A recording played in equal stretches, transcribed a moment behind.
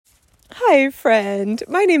Hi, friend.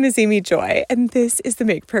 My name is Amy Joy, and this is the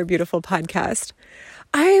Make Prayer Beautiful podcast.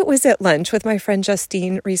 I was at lunch with my friend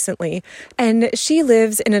Justine recently, and she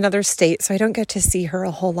lives in another state, so I don't get to see her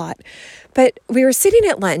a whole lot. But we were sitting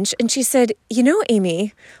at lunch, and she said, "You know,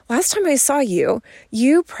 Amy, last time I saw you,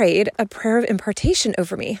 you prayed a prayer of impartation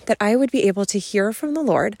over me, that I would be able to hear from the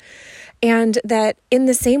Lord, and that in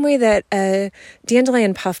the same way that a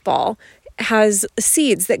dandelion puffball has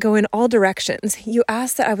seeds that go in all directions, you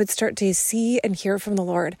asked that I would start to see and hear from the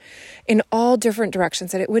Lord in all different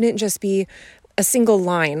directions, that it wouldn't just be a single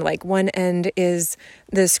line, like one end is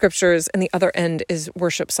the scriptures and the other end is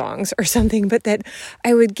worship songs or something, but that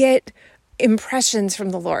I would get impressions from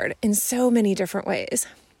the Lord in so many different ways."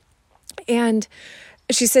 And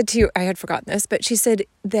she said to you, I had forgotten this, but she said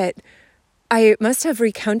that I must have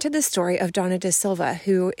recounted the story of Donna De Silva,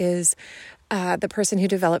 who is the person who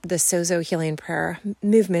developed the Sozo healing prayer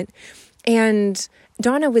movement. And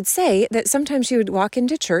Donna would say that sometimes she would walk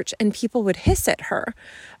into church and people would hiss at her,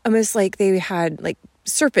 almost like they had like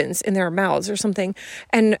serpents in their mouths or something.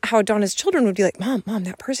 And how Donna's children would be like, Mom,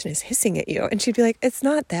 that person is hissing at you. And she'd be like, "It's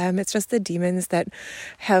not them. It's just the demons that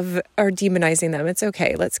are demonizing them. It's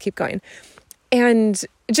okay. Let's keep going." And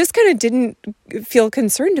just kind of didn't feel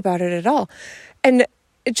concerned about it at all. And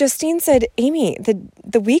Justine said, "Amy,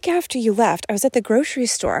 the week after you left, I was at the grocery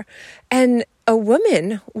store and a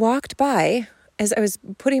woman walked by as I was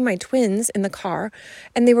putting my twins in the car,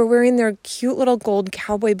 and they were wearing their cute little gold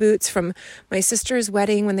cowboy boots from my sister's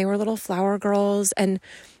wedding when they were little flower girls. And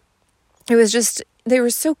it was just, they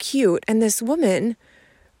were so cute. And this woman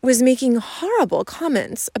was making horrible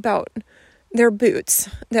comments about their boots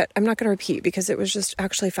that I'm not going to repeat because it was just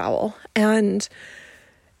actually foul. And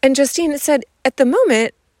Justine said, at the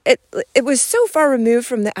moment, it was so far removed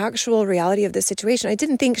from the actual reality of the situation. I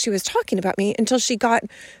didn't think she was talking about me until she got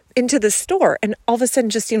into the store. And all of a sudden,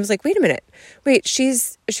 Justine was like, wait a minute. Wait, she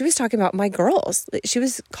was talking about my girls. She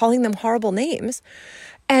was calling them horrible names.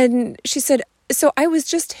 And she said, so I was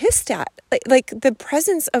just hissed at. Like the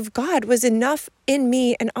presence of God was enough in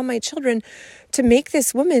me and on my children to make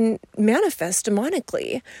this woman manifest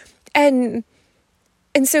demonically.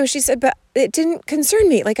 And so she said, but it didn't concern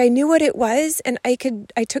me. Like I knew what it was, and I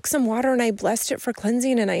took some water and I blessed it for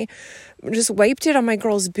cleansing, and I just wiped it on my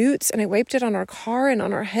girls' boots, and I wiped it on our car and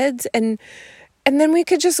on our heads, and then we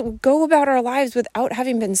could just go about our lives without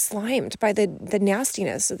having been slimed by the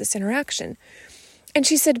nastiness of this interaction. And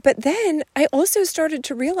she said, but then I also started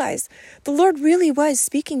to realize the Lord really was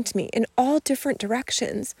speaking to me in all different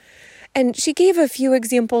directions. And she gave a few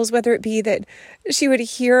examples, whether it be that she would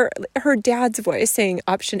hear her dad's voice saying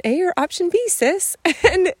option A or option B, sis.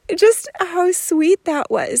 And just how sweet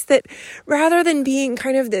that was, that rather than being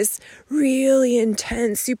kind of this really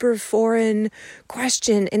intense, super foreign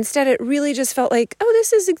question, instead it really just felt like, oh,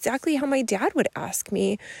 this is exactly how my dad would ask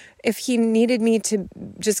me if he needed me to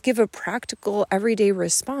just give a practical, everyday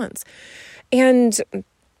response. And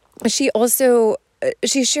she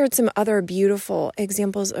shared some other beautiful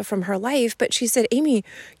examples from her life, but she said, Amy,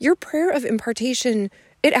 your prayer of impartation,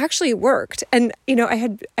 it actually worked. And, I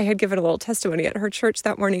had given a little testimony at her church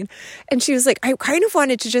that morning, and she was like, I kind of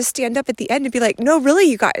wanted to just stand up at the end and be like, no, really,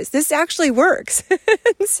 you guys, this actually works.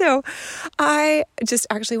 So I just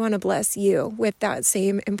actually want to bless you with that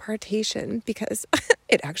same impartation because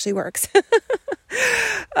it actually works.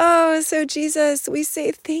 Oh, so Jesus, we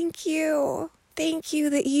say thank you. Thank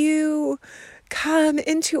you that you come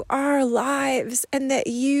into our lives, and that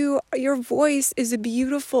your voice is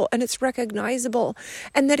beautiful and it's recognizable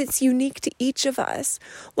and that it's unique to each of us.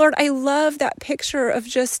 Lord, I love that picture of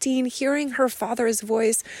Justine hearing her father's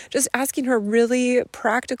voice, just asking her really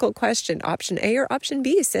practical question, option A or option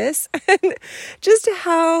B, sis? And just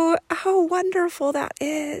how wonderful that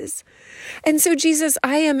is. And so, Jesus,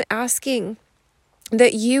 I am asking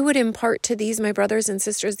that you would impart to these, my brothers and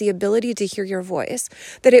sisters, the ability to hear your voice,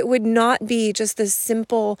 that it would not be just this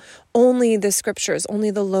simple, only the scriptures, only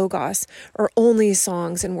the Logos, or only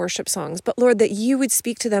songs and worship songs, but Lord, that you would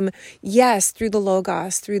speak to them, yes, through the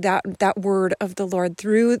Logos, through that word of the Lord,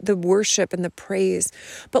 through the worship and the praise.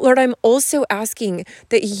 But Lord, I'm also asking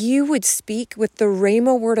that you would speak with the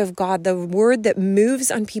Rhema word of God, the word that moves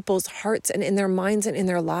on people's hearts and in their minds and in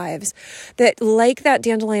their lives, that like that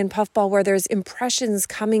dandelion puffball where there's impressions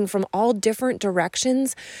coming from all different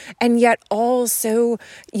directions, and yet all so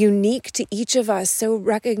unique to each of us, so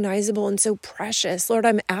recognizable and so precious. Lord,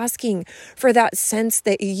 I'm asking for that sense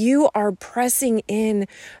that you are pressing in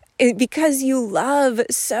because you love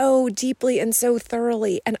so deeply and so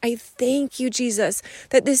thoroughly. And I thank you, Jesus,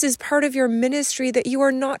 that this is part of your ministry, that you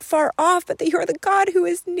are not far off, but that you are the God who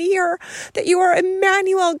is near, that you are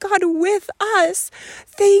Emmanuel, God with us.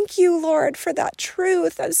 Thank you, Lord, for that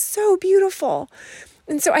truth. That's so beautiful.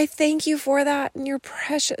 And so I thank you for that in your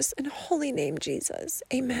precious and holy name, Jesus.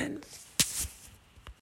 Amen.